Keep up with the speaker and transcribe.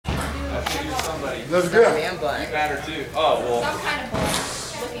somebody. That's good. You matter too. Oh, well. Some kind of ball.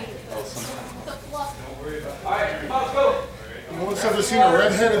 Oh, some. The fluff. Alright, come on, let's go. No one's ever seen a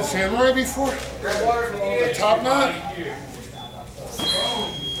red-headed samurai before? Grab water from the The top knot?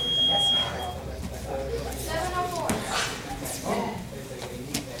 704.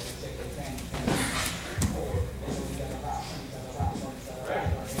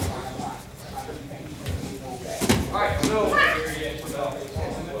 Alright, so.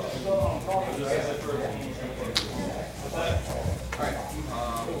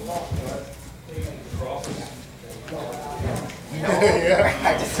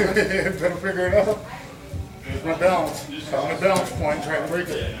 Yeah, better figure it out. There's my balance. I'm on a balance point trying to break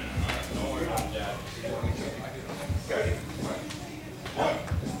it.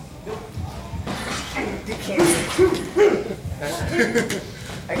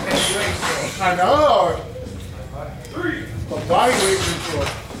 I can't do anything. I know. The body weight control.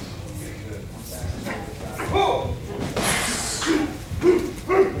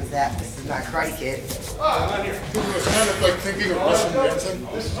 What's that? This is not Karate Kid. He was kind of like thinking of Russian dancing.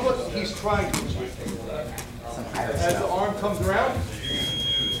 This is what he's trying to do. Some Irish As the stuff. arm comes around,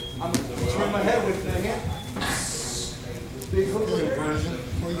 I'm going to turn my head with the hand. Big hook Good here. version.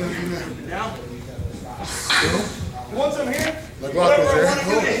 What are you going to do now? Down. Once I'm here, Leglock whatever I was want to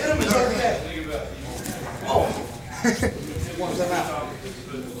do to there. hit him is okay. Oh. Once I'm out.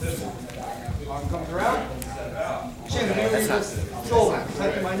 Arm comes around. Chin nearly the shoulder,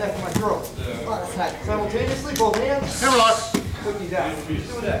 touching my neck and my throat. Simultaneously, both hands. Hammerlock. Hooking down. Just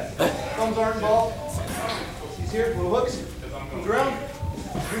doing that. Thumbs aren't involved. He's here, little hooks. Comes around.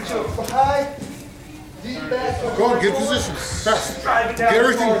 Reach up high. Deep back. Go on, get position. Fast. Drive it down. Get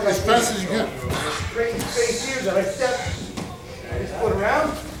everything as fast as you can. Straight space here. Then I step. I just put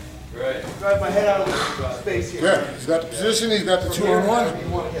around. Right. Drive my head out of the space here. Yeah, he's got the position, he's got the 2-on-1. You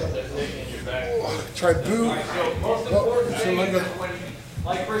want to hit. Try boot. Most important thing is when,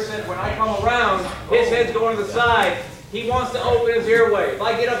 like Chris said, when I come around, his head's going to the side. He wants to open his airway. If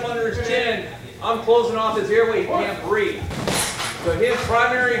I get up under his chin, I'm closing off his airway. He can't breathe. So his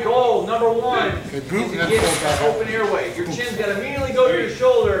primary goal, number one, is to get an open airway. Your chin's got to immediately go to your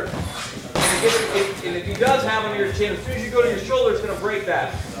shoulder. And if he does have on your chin, as soon as you go to your shoulder, it's going to break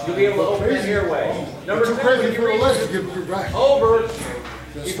that. You'll be able to open that airway. Number two, when you reach over,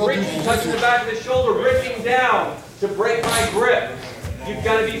 he's reaching, touching the back of the shoulder, ripping down to break my grip. You've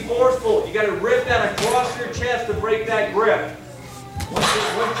got to be forceful. You've got to rip that across your chest to break that grip. Once you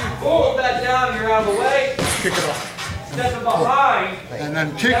hold that down and you're out of the way, Kick it off. stepping behind, And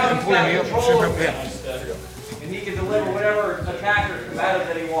then kick now and he's pull got me up. control of it. And he can deliver whatever attack or combative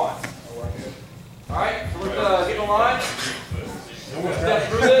that he wants. Alright, so let's get in line. Step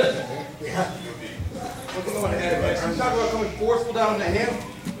through this. Looking on the head. Right? So I'm talking about coming forceful down on the hand.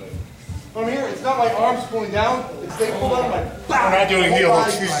 From here, it's not my arms pulling down. It's they pull down my back. We're not doing heel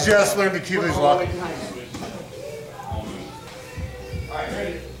hooks, he's just learned to keep his lock. Alright,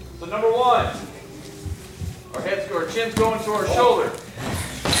 ready? So number one, our chin's going to our shoulder.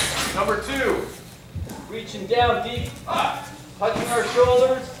 Number two, reaching down deep, touching our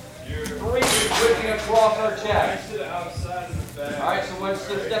shoulders. Three, ripping across our chest. Alright, so let's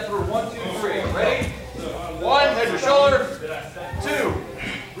step through 1, 2, 3. Ready? One, head to shoulder. Two,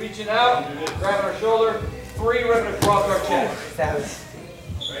 reaching out, grabbing our shoulder. Three, ripping across our chest. That was.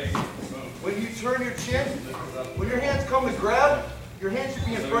 When you turn your chin, when your hands come to grab, your hands should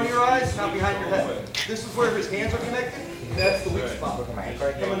be in front of your eyes, not behind your head. This is where his hands are connected. That's the weak spot. Come in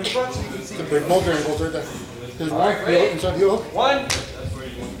front so you can see. The big motor angles right there. There's one heel inside heel hook. 1,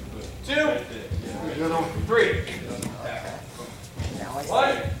 2, 3.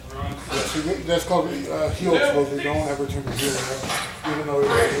 One. That's called heel exposure. You don't ever turn the heel around. Even though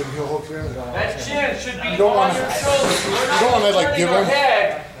you're in heel hooks here. That chin should be don't on want your to- shoulders. We're not you don't want to, like, turning give our him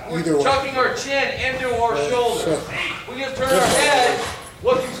head. We're either way. chucking our chin into our shoulders. So- We just turn our head.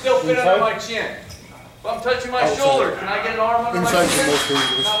 Look, you still fit under my chin. If I'm touching my shoulder, can I get an arm under my Inside's the chin? most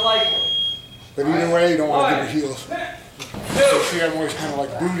dangerous. Not likely. But either way, you don't want to give your heels. Two. See, I'm always kind of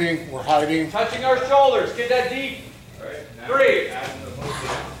like booting or hiding. Touching our shoulders. Get that deep. 3.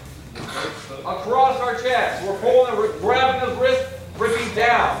 Across our chest. We're pulling, we're grabbing the wrist, ripping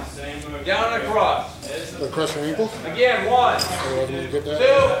down. Down and across. Across your ankles. Again, 1, Otherwise, you get 2,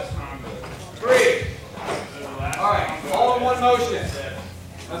 that. 3. All right, all in one motion.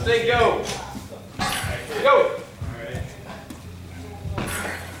 Let's say go. Go.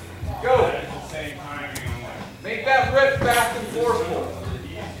 Go. Make that rip fast and forceful.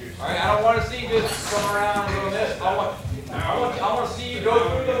 All right, I don't want to see you just come around and doing this. I want to see you go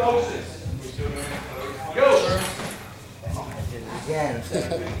through the motions. Go. Again.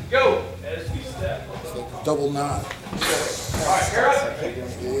 Go. Double knot. Alright, here up.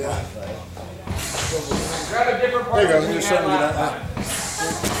 Yeah. Grab a different part There you of go. the You're hand starting to last get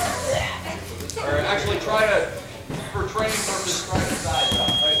time. Or actually try to, for training purposes, try to size up.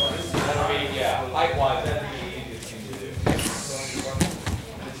 That'll be, yeah, height-wise, that'd be the easiest thing to do.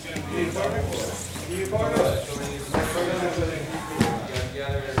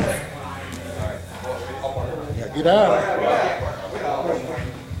 Yeah, get out.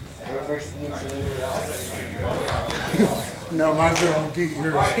 No, mine's on geek here.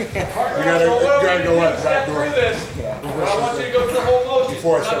 You gotta go out the back door. I want you to go through the whole motion.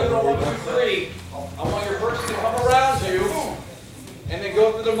 Before I We're not start doing the 1, 2, 3. I want your person to come around you and then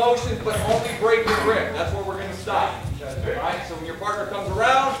go through the motions, but only break your grip. That's where we're going to stop. Alright, so when your partner comes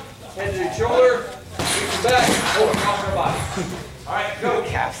around, head to your shoulder, reach your back, hold across your body. Alright, go.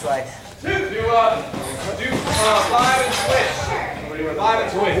 Calf slide. Do 5 and switch. 5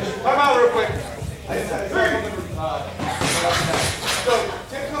 and switch. Come out real quick. So,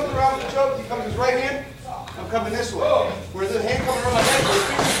 Tim comes around with the choke, he comes his right hand, I'm coming this way. Where the hand comes around my neck, where the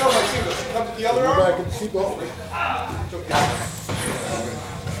fingers go, my fingers. He comes with the other Go arm. back and keep going.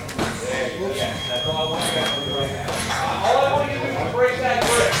 All I want you to do is break that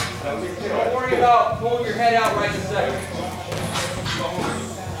grip. Don't worry about pulling your head out right in a second.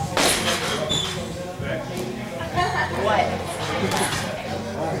 What?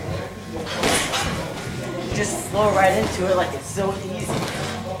 Just flow right into it like it's so easy.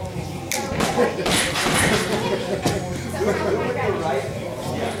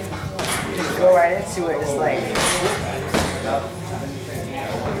 Just go right into it, just like.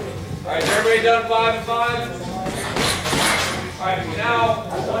 Alright, is everybody done 5 and 5? Alright, so now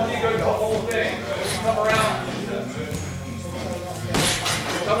I want you to go through the whole thing. Come around.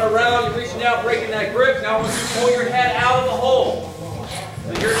 You're coming around, you're reaching out, breaking that grip. Now I want you to pull your head out of the hole.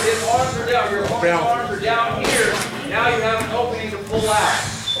 So his arms are down, your arms are down here. Now you have an opening to pull out.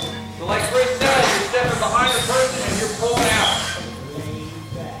 So like Chris said, you're stepping behind the person and you're pulling out.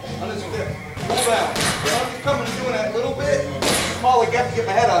 Pull down. I'm coming and doing that a little bit. Smaller gap to get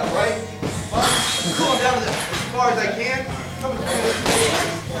my head out, right? I'm pulling down as far as I can.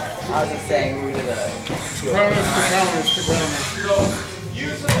 I was just saying, we were the. So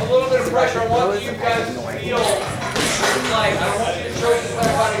use a little bit of pressure. I want you guys to feel like, I don't want you to show the stuff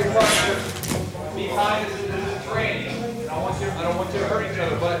out of your partner behind this is training. I don't want you to hurt each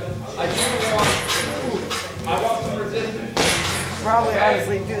other, but I want some resistance. Probably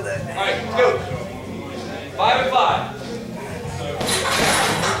honestly do that. Alright, go. 5 and 5.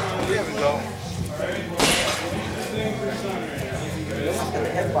 There we go. Got the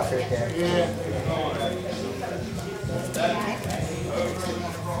headbutt right there.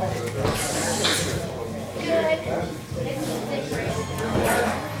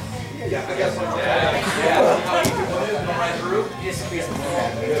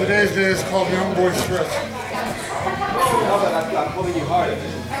 Today's day is called Young Boy Stretch. I'm pulling you hard.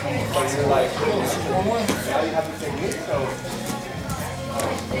 So you're like, now you have to take me, so.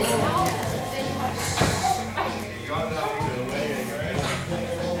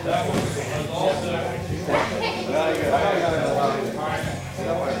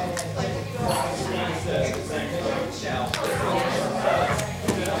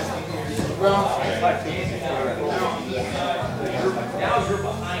 Now you're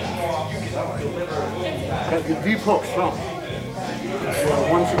behind you can deliver a move. The deep hook strong.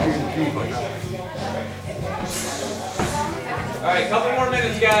 One should be deep like that. Alright, couple more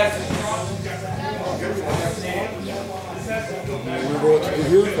minutes, guys. Remember what to do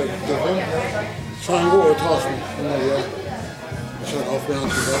here? Like the him, triangle or toss me. Try off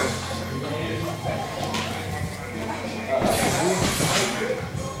balance with that.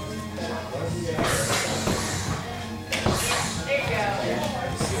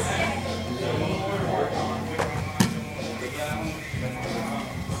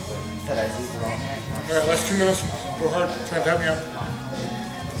 Alright, last 2 minutes. Go hard. Try and tap me out.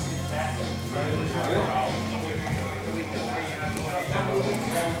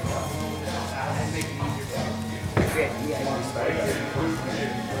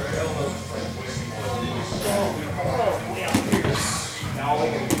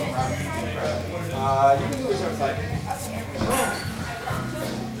 You can do this outside.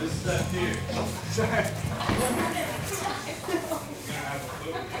 This is that here.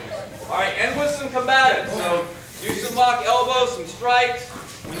 Alright, end with some combatives. So do some mock elbows, some strikes.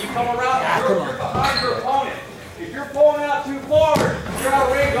 When you come around, you're behind your opponent. If you're pulling out too far, you're out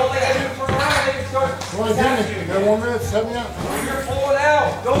of range. All they got to do is turn around, they can start attacking you. You got 1 minute, 7 out. When you're pulling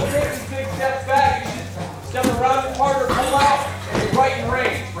out, don't take these big steps back. You should step around your partner, pull out, and you're right in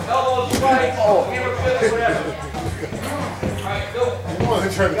range. For elbows, strikes, hammer fists, whatever. Alright, go. You want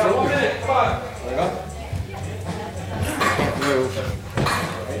to try to Got throw 1 me? minute, come on.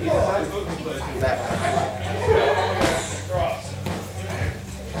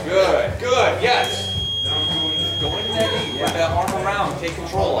 Good, good, yes. Go in that knee, put that arm around, take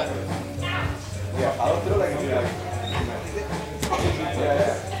control of it.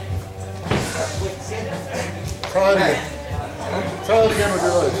 Try it again. Try it again with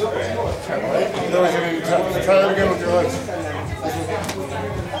your legs. Try it again with your legs.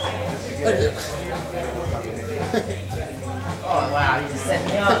 Oh wow, you just set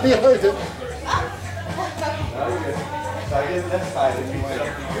me up. Yeah, I did. So I did this side if you want.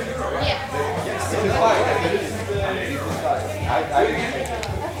 This is fine. I didn't take it.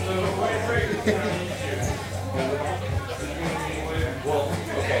 Well,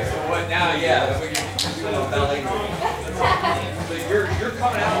 okay, so what now, yeah, that's what you're belly. So you're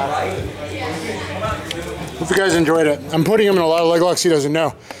coming out right. Hope you guys enjoyed it. I'm putting him in a lot of leg locks he doesn't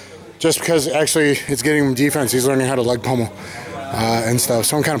know. Just because actually it's getting him defense. He's learning how to leg pummel and stuff.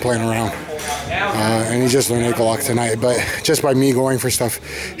 So I'm kind of playing around. And he just learned ankle lock tonight. But just by me going for stuff,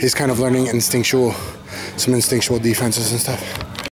 he's kind of learning some instinctual defenses and stuff.